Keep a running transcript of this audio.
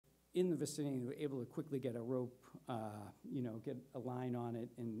in the vicinity, they were able to quickly get a rope, get a line on it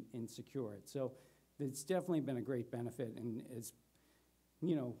and secure it. So it's definitely been a great benefit, and it's,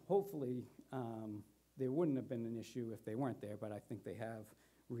 hopefully there wouldn't have been an issue if they weren't there, but I think they have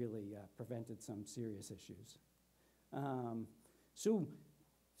really prevented some serious issues. So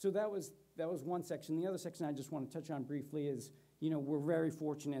that was one section. The other section I just want to touch on briefly is, we're very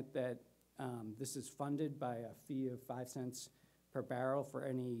fortunate that this is funded by a fee of 5 cents per barrel for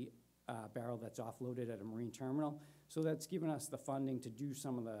any barrel that's offloaded at a marine terminal. So that's given us the funding to do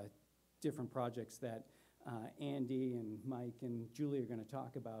some of the different projects that Andy and Mike and Julie are going to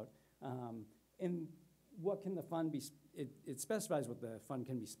talk about. And what can the fund be, it specifies what the fund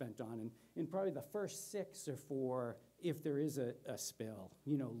can be spent on. And probably the first 6 are for if there is a spill,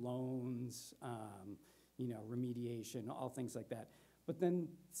 loans, remediation, all things like that. But then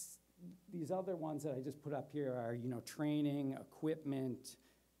these other ones that I just put up here are, training, equipment,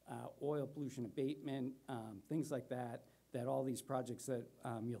 oil pollution abatement, things like that, that all these projects that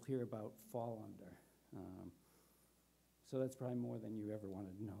you'll hear about fall under. So that's probably more than you ever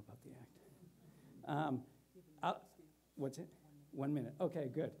wanted to know about the Act. What's it? 1 minute. Okay,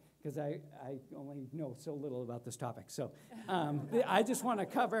 good, because I only know so little about this topic. So I just want to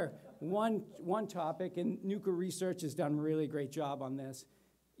cover one topic, and Nuka Research has done a really great job on this.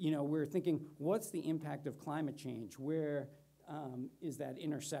 We're thinking, what's the impact of climate change? Where is that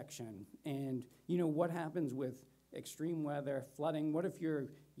intersection? And, what happens with extreme weather, flooding? What if you're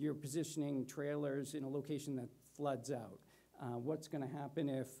positioning trailers in a location that floods out? What's going to happen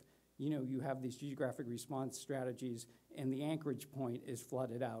if, you have these geographic response strategies and the anchorage point is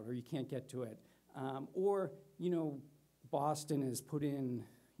flooded out or you can't get to it? Or, Boston has put in,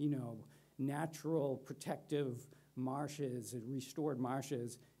 natural protective marshes and restored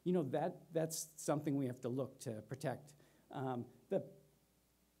marshes. That's something we have to look to protect. The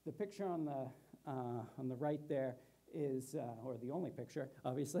picture on the right there is, or the only picture,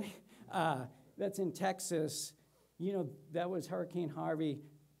 obviously, that's in Texas. That was Hurricane Harvey.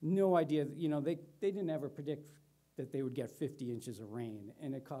 No idea, they didn't ever predict that they would get 50 inches of rain,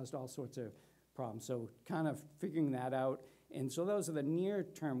 and it caused all sorts of problems. So kind of figuring that out. And so those are the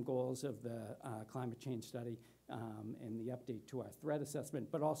near-term goals of the climate change study and the update to our threat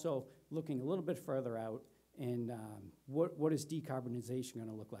assessment, but also looking a little bit further out and what is decarbonization going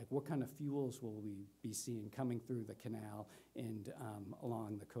to look like? What kind of fuels will we be seeing coming through the canal and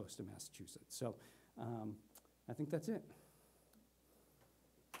along the coast of Massachusetts? So I think that's it.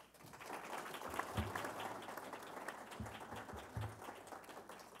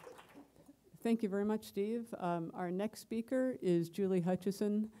 Thank you very much, Steve. Our next speaker is Julie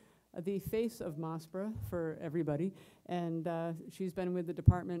Hutcheson, the face of MOSPRA for everybody. And she's been with the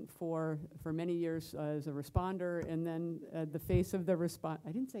department for many years as a responder, and then the face of the response.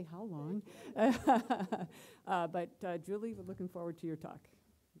 I didn't say how long. But Julie, we're looking forward to your talk.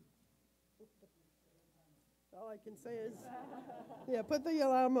 All I can say is, yeah, put the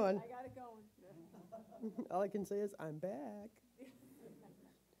alarm on. I got it going. All I can say is, I'm back.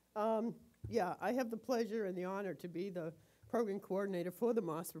 Yeah, I have the pleasure and the honor to be the program coordinator for the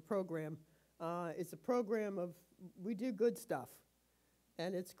MOSPRA program. It's a program of, we do good stuff.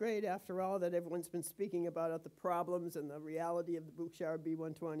 And it's great, after all, that everyone's been speaking about the problems and the reality of the Bookshire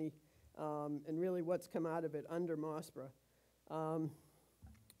B120 and really what's come out of it under MOSPRA.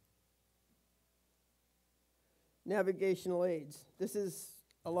 Navigational aids. This is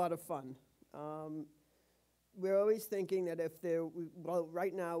a lot of fun. We're always thinking that if there, well,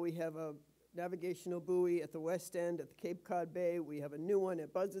 right now we have a navigational buoy at the west end at the Cape Cod Bay. We have a new one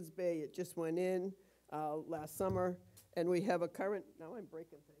at Buzzards Bay. It just went in last summer. And we have a current, now I'm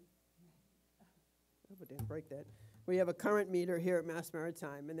breaking things. I hope I didn't break that. We have a current meter here at Mass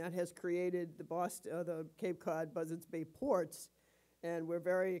Maritime, and that has created the Cape Cod Buzzards Bay ports. And we're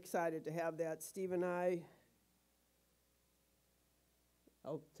very excited to have that. Steve and I'll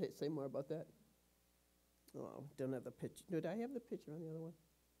say more about that. Oh, don't have the picture. Did I have the picture on the other one?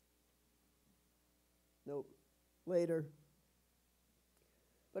 Nope. Later.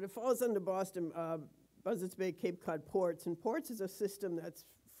 But it falls under Boston, Buzzards Bay, Cape Cod ports. And ports is a system that's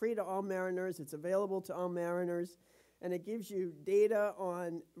free to all mariners. It's available to all mariners. And it gives you data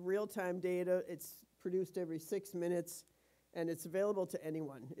on real-time data. It's produced every 6 minutes. And it's available to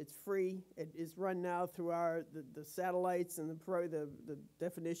anyone. It's free. It is run now through the satellites and the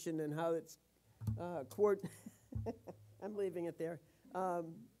definition and how it's I'm leaving it there.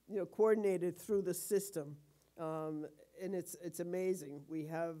 Coordinated through the system, and it's amazing. We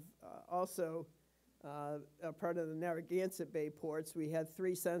have also a part of the Narragansett Bay ports. We had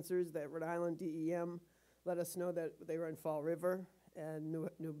 3 sensors that Rhode Island DEM let us know that they were in Fall River, and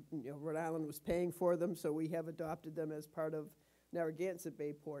Rhode Island was paying for them, so we have adopted them as part of Narragansett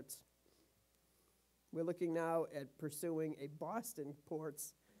Bay ports. We're looking now at pursuing a Boston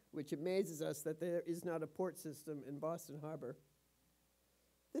ports, which amazes us that there is not a port system in Boston Harbor.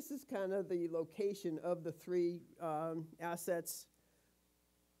 This is kind of the location of the three assets,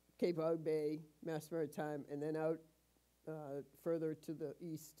 Cape Cod Bay, Mass Maritime, and then out further to the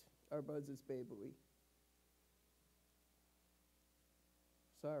east, our Buzzards Bay buoy.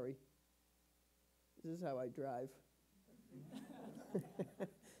 Sorry. This is how I drive.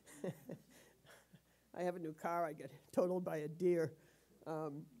 I have a new car. I got totaled by a deer.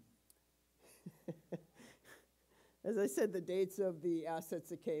 As I said, the dates of the assets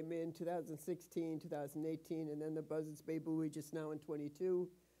that came in, 2016, 2018, and then the Buzzards Bay buoy just now in 22.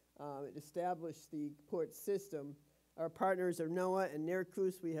 It established the port system. Our partners are NOAA and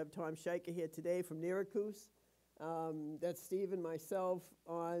Syracuse. We have Tom Scheiker here today from Syracuse. That's Steve and myself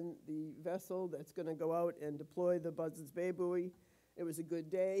on the vessel that's going to go out and deploy the Buzzards Bay buoy. It was a good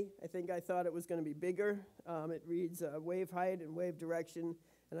day. I thought it was going to be bigger. It reads wave height and wave direction,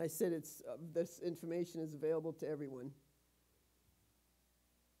 and I said this information is available to everyone.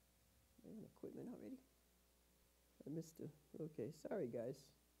 I have equipment already? I missed it. Okay, sorry guys.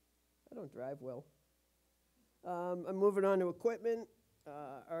 I don't drive well. I'm moving on to equipment.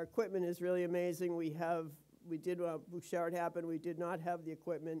 Our equipment is really amazing. We did Bouchard happen. We did not have the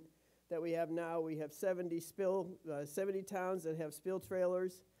equipment that we have now. We have 70 towns that have spill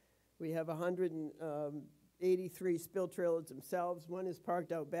trailers. We have 183 spill trailers themselves. One is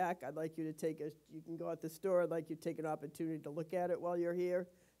parked out back. I'd like you to you can go out the store. I'd like you to take an opportunity to look at it while you're here,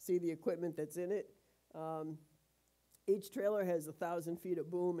 see the equipment that's in it. Each trailer has 1,000 feet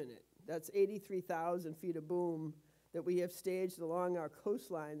of boom in it. That's 83,000 feet of boom that we have staged along our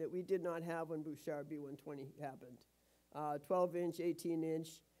coastline that we did not have when Bouchard B-120 happened. 12-inch,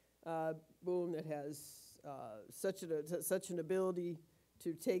 18-inch boom that has such an ability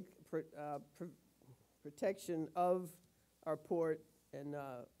to take protection of our port and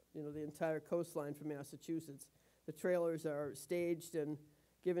the entire coastline from Massachusetts. The trailers are staged and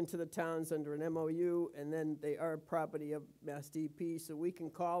given to the towns under an MOU, and then they are property of MassDEP, so we can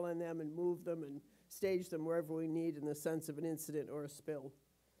call on them and move them and stage them wherever we need in the sense of an incident or a spill,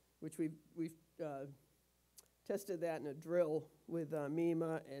 which we've tested that in a drill with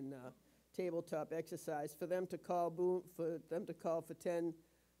MEMA and tabletop exercise for them to call for 10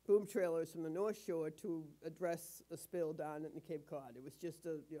 boom trailers from the North Shore to address a spill down in the Cape Cod. It was just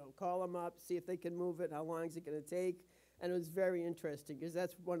call them up, see if they can move it, how long is it going to take. And it was very interesting because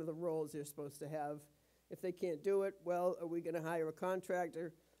that's one of the roles they're supposed to have. If they can't do it, well, are we going to hire a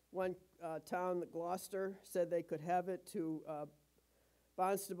contractor? One town, Gloucester, said they could have it to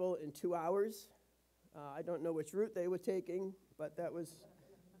Barnstable in 2 hours. I don't know which route they were taking, but that was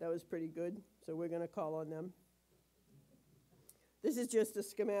pretty good. So we're going to call on them. This is just a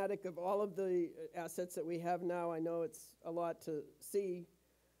schematic of all of the assets that we have now. I know it's a lot to see.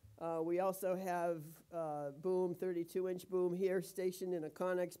 We also have boom, 32-inch boom here stationed in a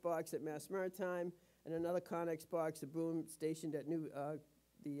Connex box at Mass Maritime, and another Connex box, a boom stationed at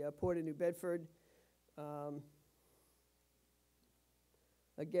the Port of New Bedford.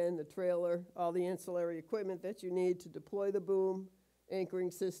 Again, the trailer, all the ancillary equipment that you need to deploy the boom,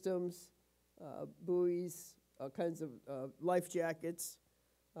 anchoring systems, buoys, all kinds of life jackets,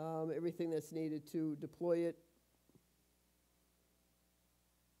 everything that's needed to deploy it.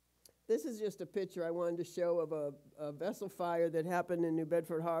 This is just a picture I wanted to show of a vessel fire that happened in New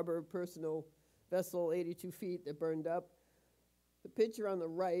Bedford Harbor, personal vessel, 82 feet that burned up. The picture on the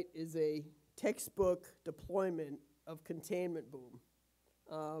right is a textbook deployment of containment boom.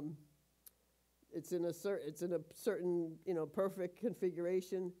 It's in a certain perfect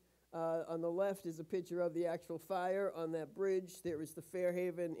configuration. On the left is a picture of the actual fire on that bridge. There is the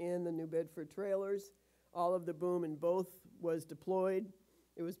Fairhaven and the New Bedford trailers. All of the boom in both was deployed.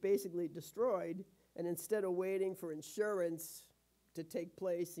 It was basically destroyed, and instead of waiting for insurance to take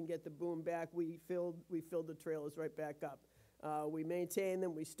place and get the boom back, we filled the trailers right back up. We maintain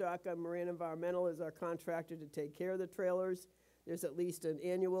them. We stock them. Marine Environmental is our contractor to take care of the trailers. There's at least an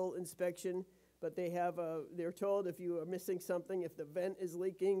annual inspection, but they're told if you are missing something, if the vent is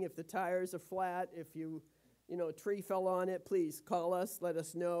leaking, if the tires are flat, if a tree fell on it, please call us, let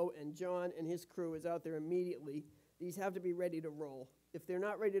us know, and John and his crew is out there immediately. These have to be ready to roll. If they're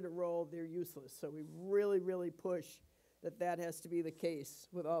not ready to roll, they're useless. So we really, really push that has to be the case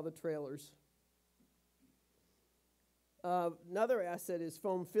with all the trailers. Another asset is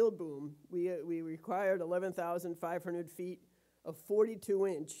foam filled boom. We required 11,500 feet of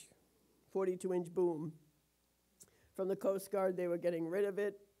 42-inch boom from the Coast Guard. They were getting rid of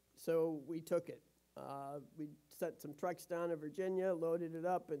it, so we took it. We sent some trucks down to Virginia, loaded it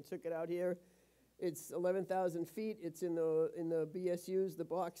up, and took it out here. It's 11,000 feet. It's in the BSUs, the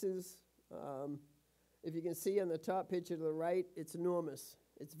boxes. If you can see on the top picture to the right, it's enormous.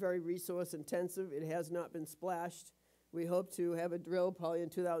 It's very resource intensive. It has not been splashed. We hope to have a drill probably in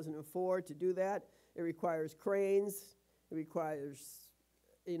 2004 to do that. It requires cranes. It requires,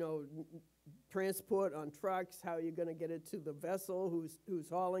 transport on trucks. How are you going to get it to the vessel? Who's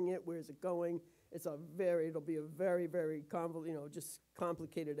hauling it? Where's it going? It'll be a very, very just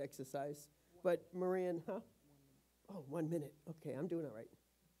complicated exercise. But Marianne, huh? Oh, 1 minute. Okay, I'm doing all right.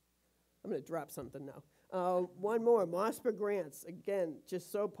 I'm going to drop something now. One more, MOSPRA grants. Again,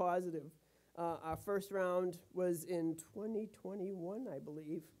 just so positive. Our first round was in 2021, I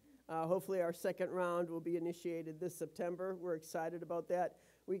believe. Hopefully our second round will be initiated this September. We're excited about that.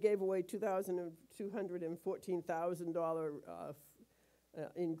 We gave away $214,000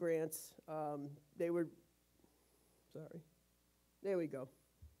 in grants. There we go.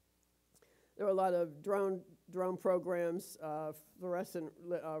 There were a lot of drone programs, fluorescent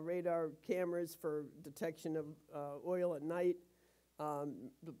radar cameras for detection of oil at night.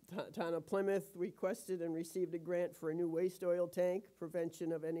 The town of Plymouth requested and received a grant for a new waste oil tank,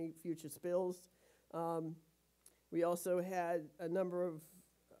 prevention of any future spills. We also had a number of,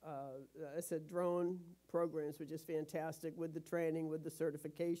 drone programs, which is fantastic, with the training, with the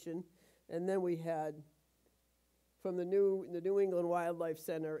certification. And then we had, from the New England Wildlife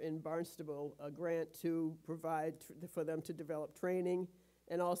Center in Barnstable, a grant to provide for them to develop training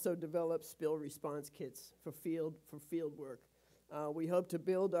and also develop spill response kits for field work. We hope to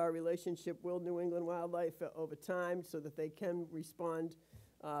build our relationship with New England Wildlife over time so that they can respond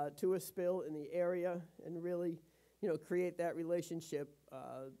to a spill in the area and really, create that relationship.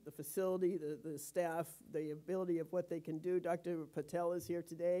 The facility, the staff, the ability of what they can do. Dr. Patel is here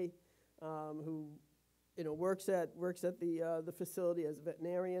today, who works at the facility as a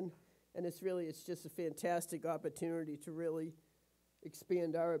veterinarian, and it's just a fantastic opportunity to really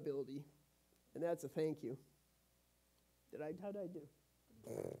expand our ability, and that's a thank you. How'd I do?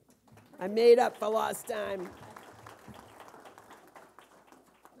 I made up for lost time.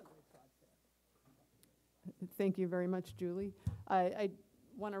 Thank you very much, Julie. I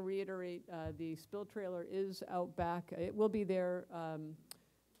want to reiterate, the spill trailer is out back. It will be there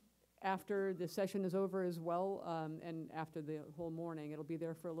after the session is over as well, and after the whole morning. It'll be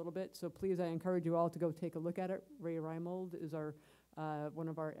there for a little bit, so please, I encourage you all to go take a look at it. Ray Reimold is one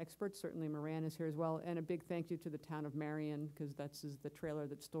of our experts. Certainly Moran is here as well, and a big thank you to the town of Marion, because that's the trailer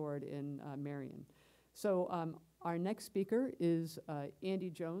that's stored in Marion. So our next speaker is Andy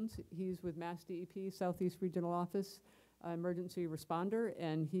Jones. He's with MassDEP Southeast Regional Office, emergency responder,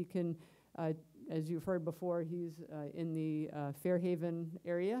 and he can, as you've heard before, he's in the Fairhaven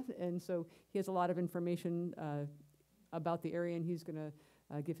area, and so he has a lot of information about the area, and he's going to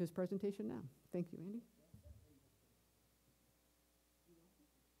give his presentation now. Thank you, Andy.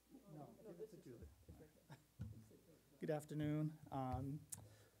 Good afternoon.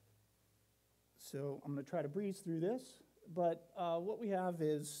 So I'm going to try to breeze through this, but what we have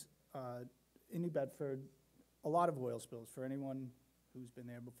is in New Bedford, a lot of oil spills. For anyone who's been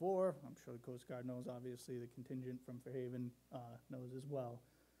there before, I'm sure the Coast Guard knows, obviously the contingent from Fairhaven knows as well.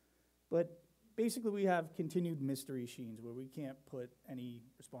 But basically we have continued mystery sheens where we can't put any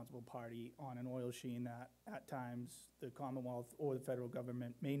responsible party on an oil sheen that at times the Commonwealth or the federal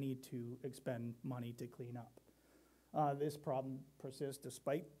government may need to expend money to clean up. This problem persists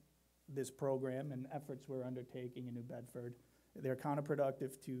despite this program and efforts we're undertaking in New Bedford. They're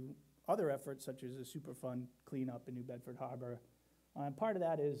counterproductive to other efforts such as a Superfund cleanup in New Bedford Harbor. And part of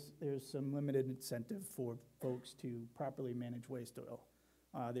that is there's some limited incentive for folks to properly manage waste oil.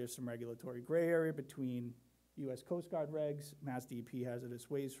 There's some regulatory gray area between U.S. Coast Guard regs, MassDEP hazardous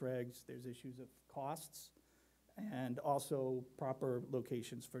waste regs. There's issues of costs and also proper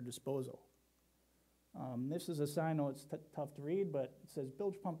locations for disposal. This is a sign, I know it's tough to read, but it says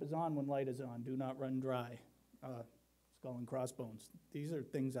bilge pump is on when light is on, do not run dry, skull and crossbones. These are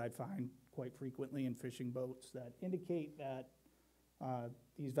things I find quite frequently in fishing boats that indicate that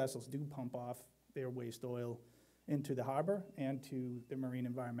these vessels do pump off their waste oil into the harbor and to the marine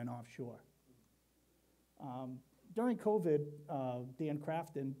environment offshore. During COVID, Dan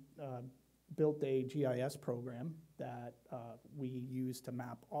Crafton built a GIS program that we use to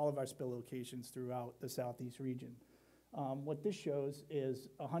map all of our spill locations throughout the Southeast region. What this shows is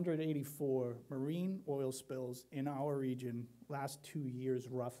 184 marine oil spills in our region last 2 years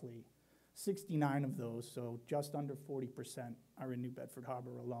roughly. 69 of those, so just under 40%, are in New Bedford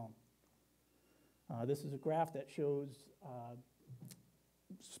Harbor alone. This is a graph that shows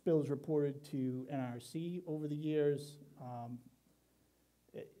spills reported to NRC over the years.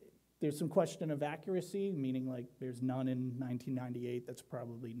 There's some question of accuracy, meaning like there's none in 1998. That's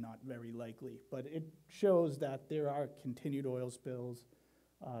probably not very likely. But it shows that there are continued oil spills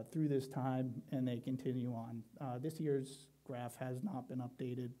through this time, and they continue on. This year's graph has not been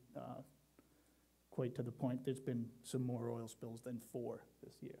updated quite to the point. There's been some more oil spills than 4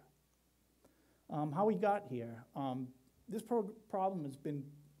 this year. How we got here. This problem has been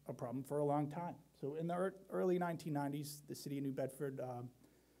a problem for a long time. So in the early 1990s, the city of New Bedford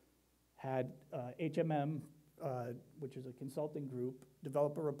had HMM, which is a consulting group,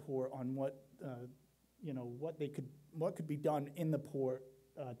 develop a report on what could be done in the port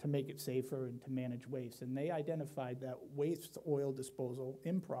to make it safer and to manage waste. And they identified that waste oil disposal,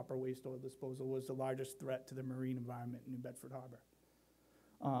 improper waste oil disposal, was the largest threat to the marine environment in New Bedford Harbor.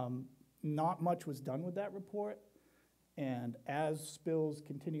 Not much was done with that report, and as spills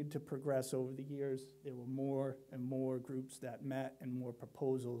continued to progress over the years, there were more and more groups that met and more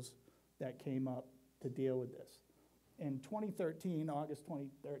proposals that came up to deal with this. In 2013, August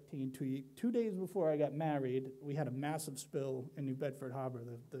 2013, 2 days before I got married, we had a massive spill in New Bedford Harbor.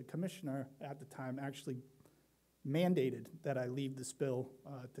 The commissioner at the time actually mandated that I leave the spill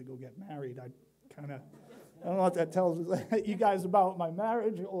to go get married. I don't know what that tells you guys about my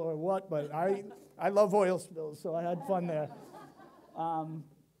marriage or what, but I love oil spills, so I had fun there.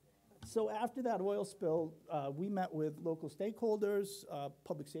 So after that oil spill, we met with local stakeholders,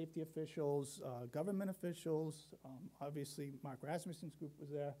 public safety officials, government officials, obviously Mark Rasmussen's group was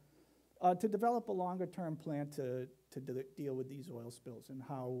there, to develop a longer-term plan to deal with these oil spills and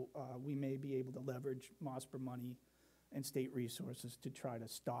how we may be able to leverage MOSPRA money and state resources to try to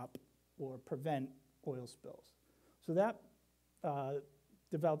stop or prevent oil spills. So that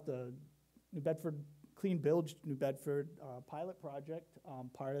developed the New Bedford Clean Bilge New Bedford pilot project.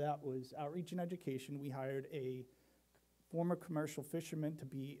 Part of that was outreach and education. We hired a former commercial fisherman to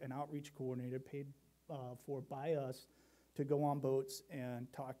be an outreach coordinator paid for by us to go on boats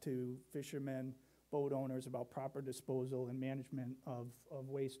and talk to fishermen, boat owners about proper disposal and management of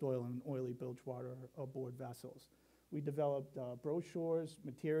waste oil and oily bilge water aboard vessels. We developed brochures,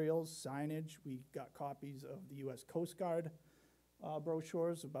 materials, signage. We got copies of the U.S. Coast Guard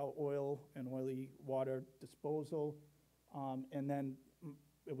brochures about oil and oily water disposal. And then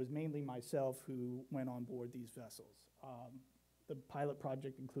it was mainly myself who went on board these vessels. The pilot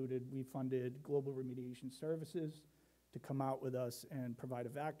project included, we funded Global Remediation Services to come out with us and provide a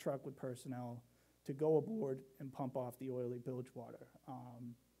vac truck with personnel to go aboard and pump off the oily bilge water.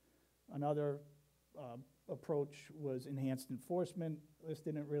 Another approach was enhanced enforcement. This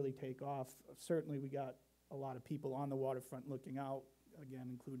didn't really take off. Certainly we got a lot of people on the waterfront looking out, again,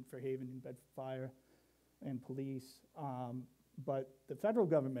 including Fairhaven and Bedford Fire and police. But the federal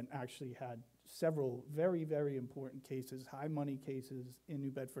government actually had several very, very important cases, high money cases in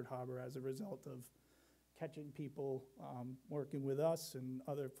New Bedford Harbor as a result of catching people, working with us and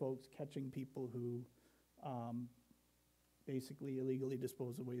other folks, catching people who basically illegally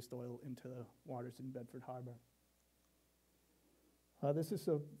dispose of waste oil into the waters in Bedford Harbor. This is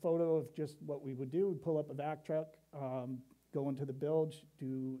a photo of just what we would do. We'd pull up a vac truck, go into the bilge,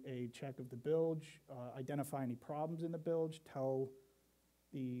 do a check of the bilge, identify any problems in the bilge, tell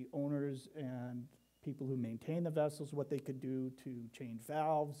the owners and people who maintain the vessels what they could do to change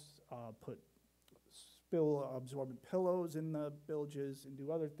valves, put spill absorbent pillows in the bilges, and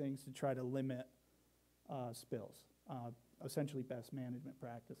do other things to try to limit spills, essentially best management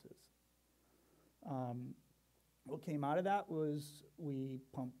practices. What came out of that was we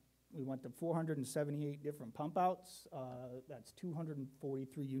went to 478 different pump outs. That's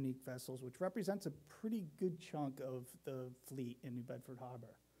 243 unique vessels, which represents a pretty good chunk of the fleet in New Bedford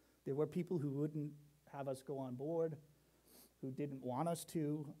Harbor. There were people who wouldn't have us go on board, who didn't want us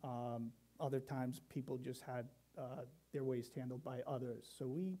to. Other times people just had their waste handled by others. So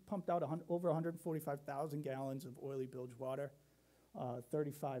we pumped out over 145,000 gallons of oily bilge water.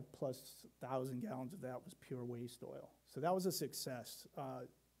 35,000+ gallons of that was pure waste oil. So that was a success.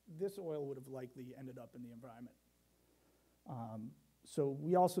 This oil would have likely ended up in the environment. So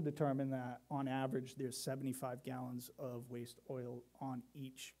we also determined that on average there's 75 gallons of waste oil on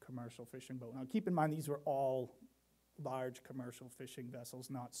each commercial fishing boat. Now keep in mind these were all large commercial fishing vessels,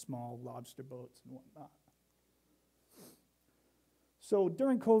 not small lobster boats and whatnot. So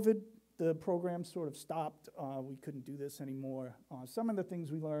during COVID, the program sort of stopped. We couldn't do this anymore. Some of the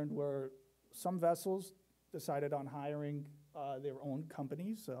things we learned were some vessels decided on hiring their own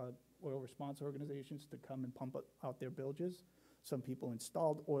companies, oil response organizations, to come and pump out their bilges. Some people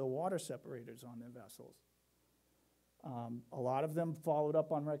installed oil water separators on their vessels. A lot of them followed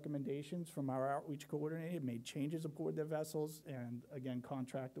up on recommendations from our outreach coordinator, made changes aboard their vessels, and again,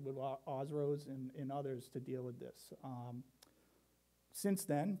 contracted with OSROs and others to deal with this. Since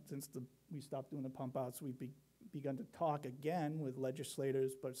then, we stopped doing the pump outs, we've begun to talk again with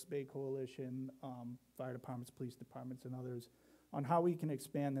legislators, Bush Bay Coalition, fire departments, police departments, and others on how we can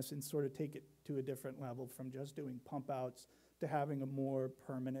expand this and sort of take it to a different level from just doing pump outs to having a more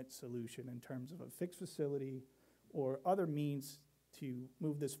permanent solution in terms of a fixed facility or other means to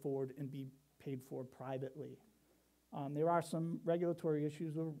move this forward and be paid for privately. There are some regulatory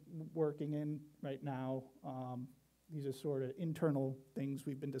issues we're working in right now. These are sort of internal things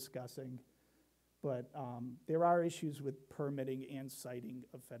we've been discussing. But there are issues with permitting and siting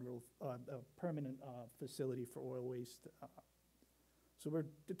a federal, a permanent facility for oil waste. So we're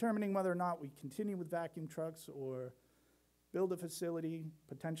determining whether or not we continue with vacuum trucks or build a facility,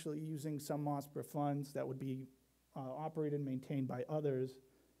 potentially using some MOSPRA funds that would be operated and maintained by others,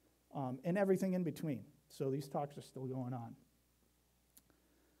 and everything in between. So these talks are still going on.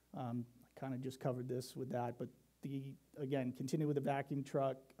 I kind of just covered this with that, but again, continue with the vacuum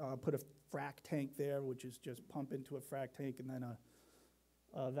truck, put a frac tank there, which is just pump into a frac tank, and then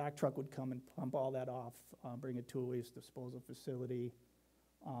a vac truck would come and pump all that off, bring it to a waste disposal facility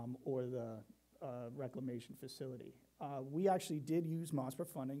or the reclamation facility. We actually did use MOSPRA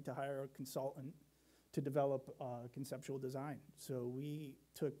funding to hire a consultant to develop conceptual design. So we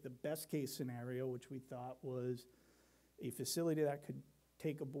took the best case scenario, which we thought was a facility that could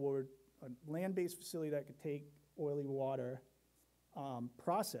take aboard, a land-based facility that could take oily water,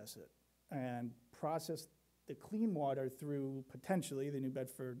 process it, and process the clean water through potentially the New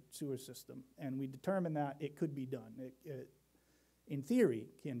Bedford sewer system. And we determined that it could be done. It in theory,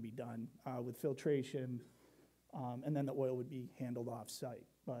 can be done with filtration, and then the oil would be handled off-site.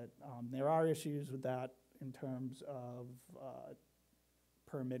 But there are issues with that in terms of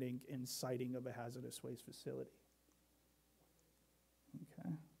permitting and siting of a hazardous waste facility. Okay.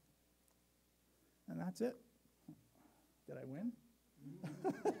 And that's it. Did I win?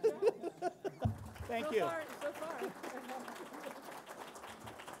 Thank you. So far.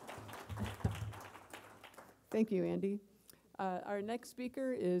 Thank you, Andy. Our next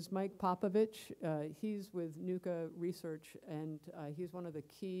speaker is Mike Popovich. He's with Nuka Research, and he's one of the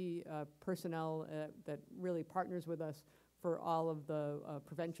key personnel that really partners with us for all of the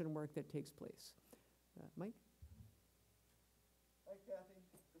prevention work that takes place. Mike? Hi, Kathy.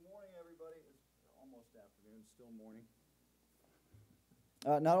 Good morning, everybody. It's almost afternoon, still morning.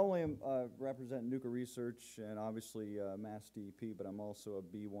 Not only represent Nuka Research and obviously MassDEP, but I'm also a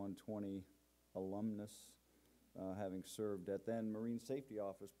B120 alumnus, having served at then Marine Safety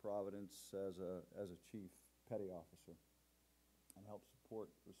Office Providence as a chief petty officer and helped support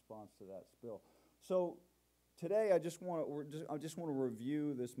response to that spill. So today I just want to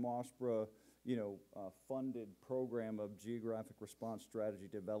review this MOSPRA funded program of geographic response strategy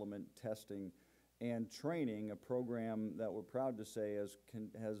development, testing, and training, a program that we're proud to say has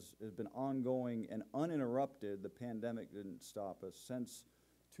been ongoing and uninterrupted. The pandemic didn't stop us since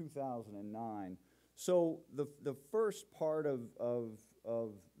 2009. So the first part of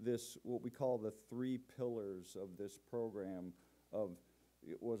this, what we call the three pillars of this program,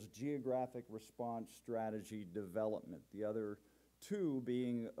 was geographic response strategy development. The other two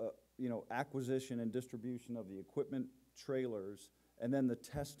being acquisition and distribution of the equipment, trailers, and then the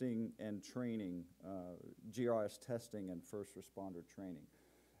testing and training, GRS testing and first responder training.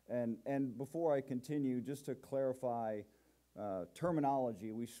 And before I continue, just to clarify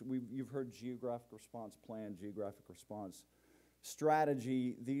terminology, you've heard geographic response plan, geographic response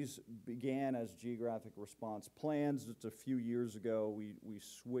strategy. These began as geographic response plans. Just a few years ago, we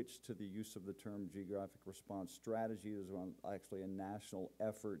switched to the use of the term geographic response strategy. There's actually a national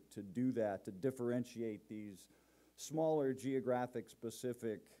effort to do that, to differentiate these smaller geographic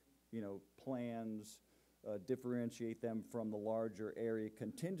specific plans, differentiate them from the larger area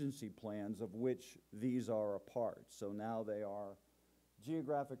contingency plans, of which these are a part. So now they are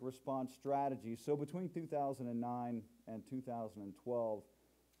geographic response strategies. So between 2009 and 2012,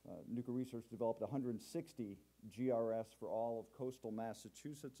 Nuka Research developed 160 GRS for all of coastal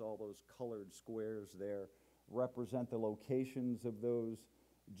Massachusetts. All those colored squares there represent the locations of those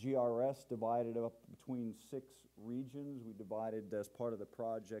GRS, divided up between 6 regions. We divided, as part of the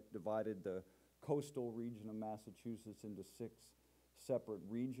project, divided the coastal region of Massachusetts into 6 separate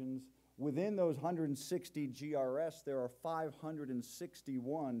regions. Within those 160 GRS, there are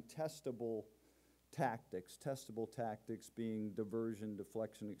 561 testable tactics. Testable tactics being diversion,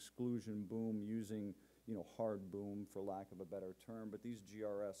 deflection, exclusion, boom, using hard boom, for lack of a better term, but these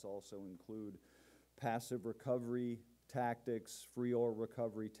GRS also include passive recovery tactics, free oil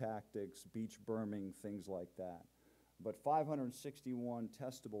recovery tactics, beach berming, things like that. But 561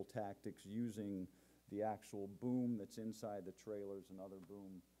 testable tactics using the actual boom that's inside the trailers and other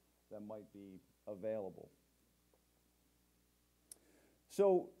boom that might be available.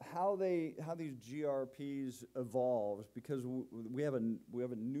 So how these GRPs evolved, because we have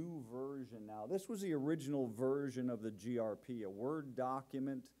a new version now. This was the original version of the GRP, a Word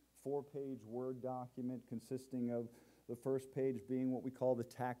document, 4-page Word document consisting of the first page being what we call the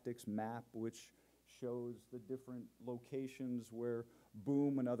tactics map, which shows the different locations where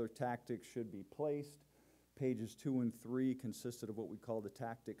boom and other tactics should be placed. Pages 2 and 3 consisted of what we call the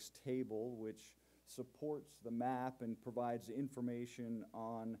tactics table, which supports the map and provides information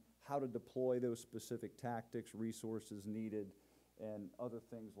on how to deploy those specific tactics, resources needed, and other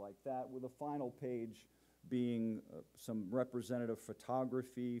things like that, with a final page being some representative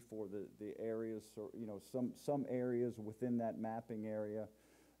photography for the areas, or some areas within that mapping area,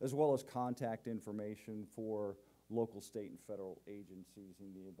 as well as contact information for local, state, and federal agencies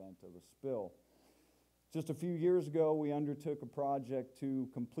in the event of a spill. Just a few years ago, we undertook a project to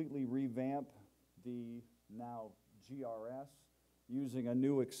completely revamp the now GRS using a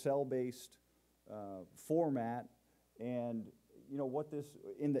new Excel-based format. And what this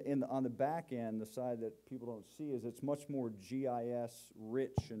on the back end, the side that people don't see, is it's much more GIS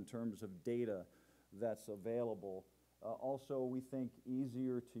rich in terms of data that's available. Also, we think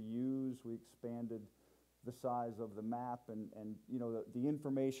easier to use. We expanded the size of the map, and the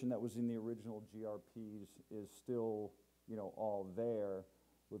information that was in the original GRPs is still all there.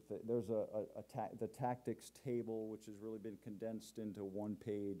 There's the tactics table, which has really been condensed into one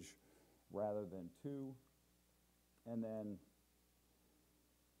page rather than two. And then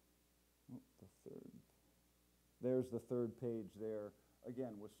there's the third page there,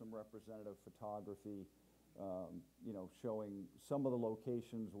 again with some representative photography, showing some of the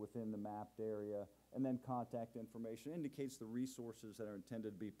locations within the mapped area, and then contact information indicates the resources that are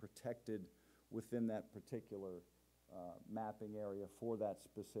intended to be protected within that particular mapping area for that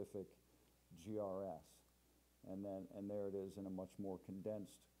specific GRS. And there it is in a much more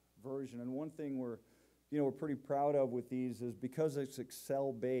condensed version. And one thing we're pretty proud of with these is, because it's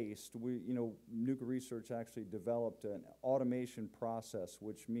Excel-based, Nuka Research actually developed an automation process,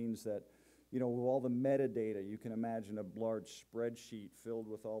 which means that, with all the metadata, you can imagine a large spreadsheet filled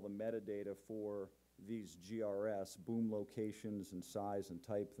with all the metadata for these GRS, boom locations and size and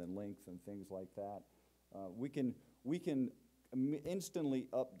type and length and things like that. We can instantly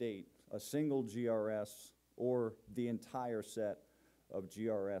update a single GRS or the entire set of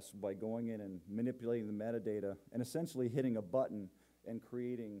GRS by going in and manipulating the metadata and essentially hitting a button and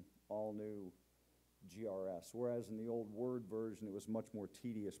creating all new GRS, whereas in the old Word version it was a much more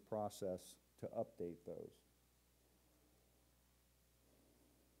tedious process to update those.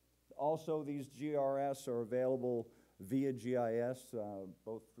 Also, these GRS are available via GIS,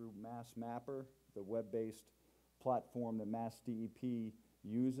 both through MassMapper, the web-based platform that MassDEP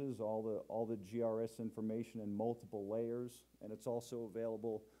uses, all the GRS information in multiple layers, and it's also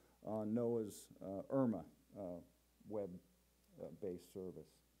available on NOAA's IRMA web-based service.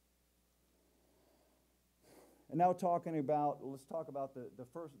 And now let's talk about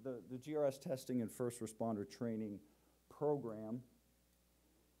the GRS testing and first responder training program.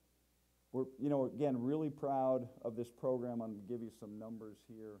 We're, again, really proud of this program. I'm going to give you some numbers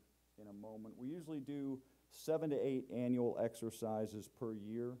here in a moment. We usually do 7 to 8 annual exercises per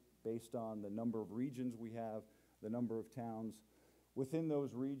year based on the number of regions we have, the number of towns. Within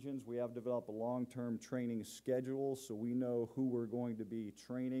those regions, we have developed a long-term training schedule, so we know who we're going to be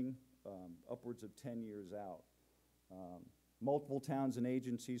training upwards of 10 years out. Multiple towns and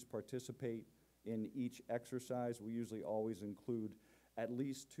agencies participate in each exercise. We usually always include at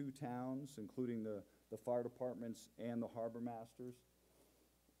least 2 towns, including the fire departments and the harbor masters.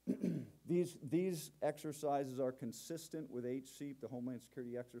 These exercises are consistent with HSEEP, the Homeland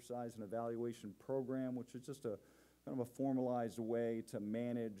Security Exercise and Evaluation Program, which is just a kind of a formalized way to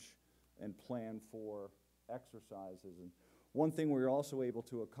manage and plan for exercises. And one thing we were also able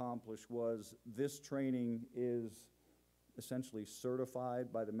to accomplish was this training is essentially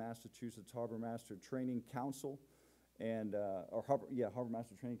certified by the Massachusetts Harbor Master Training Council, and Harbor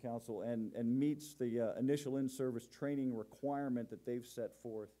Master Training Council, and meets the initial in-service training requirement that they've set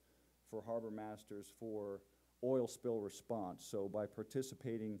forth for harbor masters for oil spill response. So by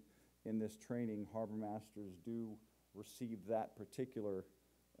participating in this training, harbor masters do receive that particular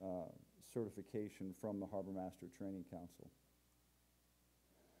certification from the Harbor Master Training Council.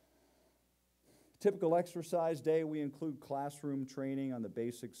 Typical exercise day, we include classroom training on the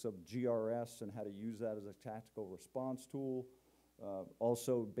basics of GRS and how to use that as a tactical response tool.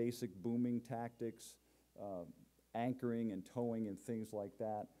 Also basic booming tactics, anchoring and towing and things like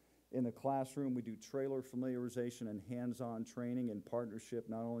that. In the classroom, we do trailer familiarization and hands-on training in partnership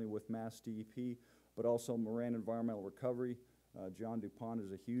not only with MassDEP, but also Moran Environmental Recovery. John DuPont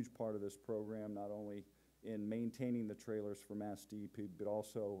is a huge part of this program, not only in maintaining the trailers for MassDEP, but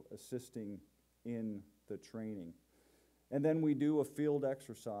also assisting in the training. And then we do a field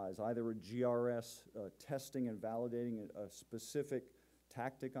exercise, either a GRS, testing and validating a specific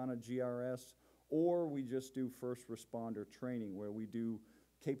tactic on a GRS, or we just do first responder training where we do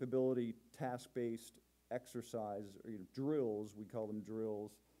capability task-based exercise, or, drills, we call them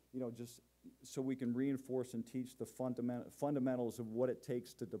drills, just so we can reinforce and teach the fundamentals of what it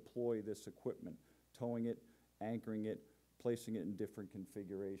takes to deploy this equipment, towing it, anchoring it, placing it in different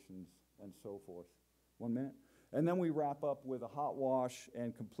configurations, and so forth. 1 minute. And then we wrap up with a hot wash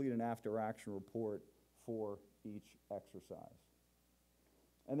and complete an after-action report for each exercise.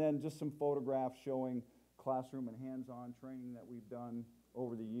 And then just some photographs showing classroom and hands-on training that we've done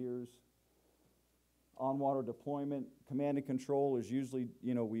over the years. On-water deployment, command and control is usually,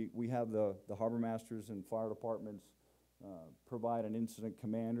 we have the harbor masters and fire departments provide an incident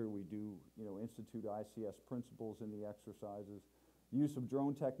commander. We do, institute ICS principles in the exercises. Use of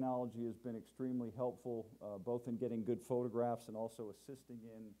drone technology has been extremely helpful, both in getting good photographs and also assisting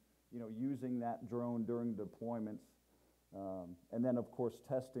in, using that drone during deployments. And then, of course,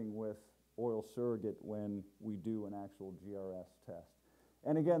 testing with oil surrogate when we do an actual GRS test.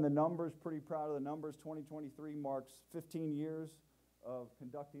 And again, the numbers, pretty proud of the numbers. 2023 marks 15 years of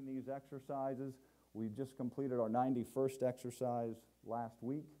conducting these exercises. We just completed our 91st exercise last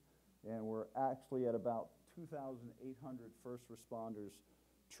week, and we're actually at about 2,800 first responders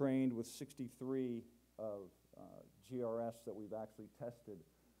trained with 63 of GRS that we've actually tested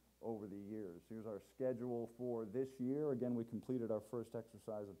over the years. Here's our schedule for this year. Again, we completed our first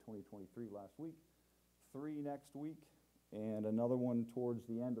exercise of 2023 last week, 3 next week, and another one towards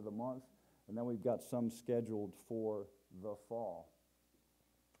the end of the month. And then we've got some scheduled for the fall.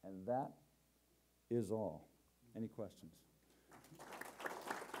 And that is all. Any questions?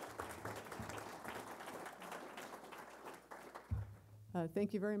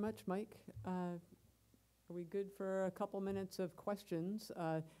 Thank you very much, Mike. Are we good for a couple minutes of questions?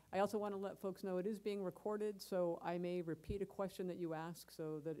 I also want to let folks know it is being recorded, so I may repeat a question that you ask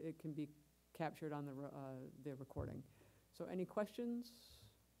so that it can be captured on the recording. So any questions?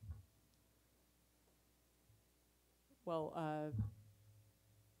 Well,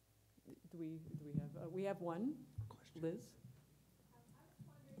 do we have, we have one. Liz?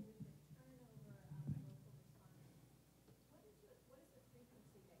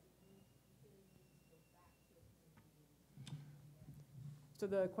 So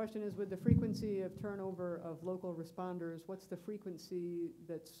the question is, with the frequency of turnover of local responders, what's the frequency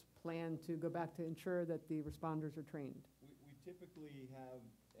that's planned to go back to ensure that the responders are trained? We typically have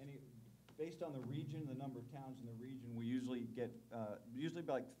based on the region, the number of towns in the region, we usually get, usually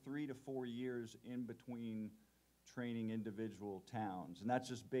like 3 to 4 years in between training individual towns. And that's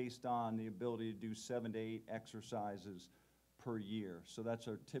just based on the ability to do 7 to 8 exercises per year. So that's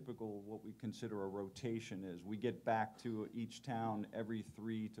our typical, what we consider a rotation is. We get back to each town every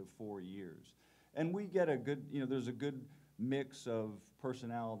 3 to 4 years. And we get a good, there's a good mix of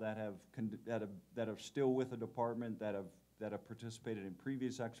personnel that are still with the department, that have participated in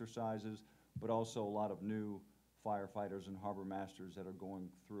previous exercises, but also a lot of new firefighters and harbor masters that are going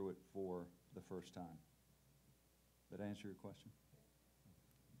through it for the first time. Did that answer your question?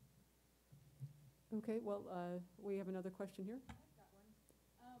 Okay, well, we have another question here. I've got one.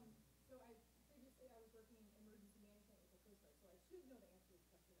 So previously I was working in emergency management with the Coast Guard, so I should know the answer to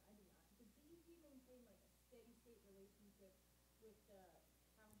this question. I do not. Does DEP maintain like a steady state relationship with the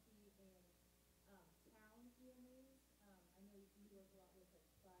county and town EMAs? I know you work a lot with like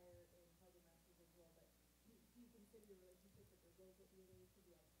fire and harbor masters as well, but do you consider your relationship with the local EMAs to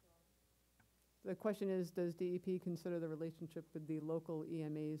be as strong? The question is, does DEP consider the relationship with the local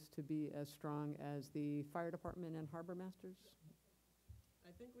EMAs to be as strong as the fire department and harbor masters? I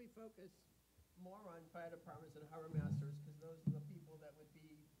think we focus more on fire departments and harbor masters because those are the people that would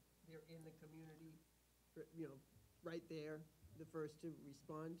be, they're in the community, right there, the first to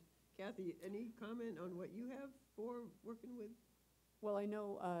respond. Kathy, any comment on what you have for working with? Well, I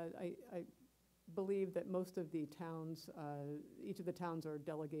know, I believe that most of the towns, each of the towns are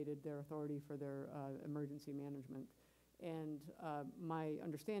delegated their authority for their emergency management. And my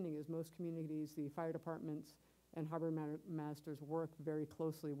understanding is most communities, the fire departments and harbor masters work very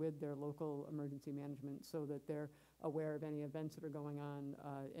closely with their local emergency management so that they're aware of any events that are going on,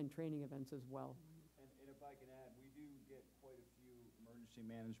 and training events as well. And if I can add, we do get quite a few emergency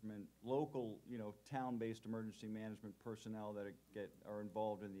management, local, town-based emergency management personnel that are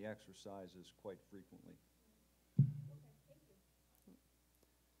involved in the exercises quite frequently.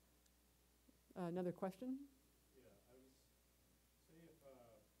 Another question? Yeah, I was, say if,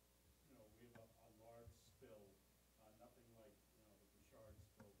 we have a large spill, nothing like, the Bouchard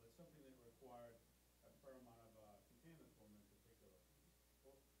spill, but something that required a fair amount of, containment foam in particular.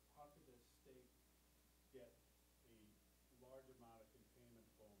 Well, how could the state get a large amount of containment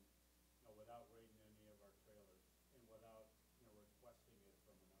foam, without raiding any of our trailers and without, requesting it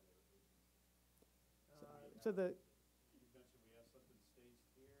from another agency? So the, You mentioned we have something staged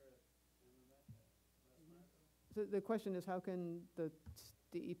here at MassDEP? So the question is, how can the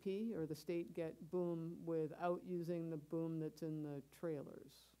DEP or the state get boom without using the boom that's in the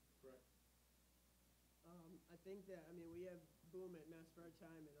trailers? Correct. I think that, we have boom at Mass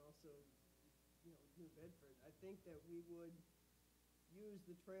Maritime and also, New Bedford. I think that we would use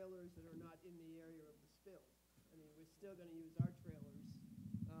the trailers that are not in the area of the spill. We're still gonna use our trailers.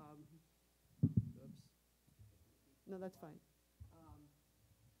 Oops. No, that's fine.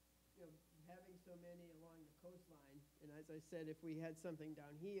 Having so many along the coastline, and as I said, if we had something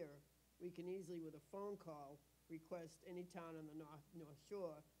down here, we can easily, with a phone call, request any town on the North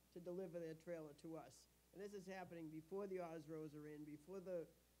Shore to deliver their trailer to us. And this is happening before the Osros are in, before the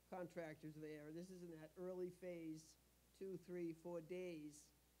contractors are there. This is in that early phase, 2, 3, 4 days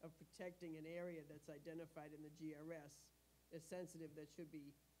of protecting an area that's identified in the GRS as sensitive, that should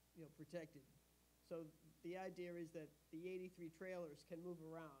be, protected. So the idea is that the 83 trailers can move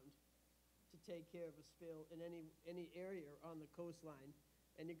around to take care of a spill in any area on the coastline.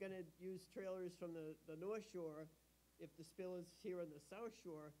 And you're gonna use trailers from the North Shore if the spill is here on the South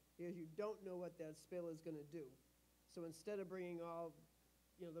Shore, because you don't know what that spill is gonna do. So instead of bringing all,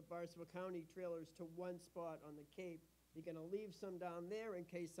 the Barnstable County trailers to one spot on the Cape, you're gonna leave some down there in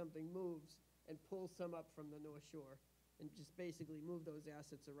case something moves, and pull some up from the North Shore, and just basically move those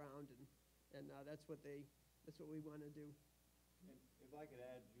assets around, and that's what we wanna do. And if I could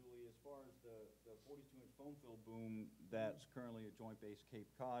add, Julie, as far as the 42-inch foam fill boom that's currently at Joint Base Cape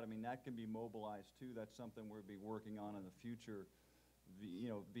Cod, that can be mobilized too. That's something we'll be working on in the future,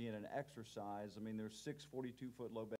 being an exercise. There's 6 42-foot low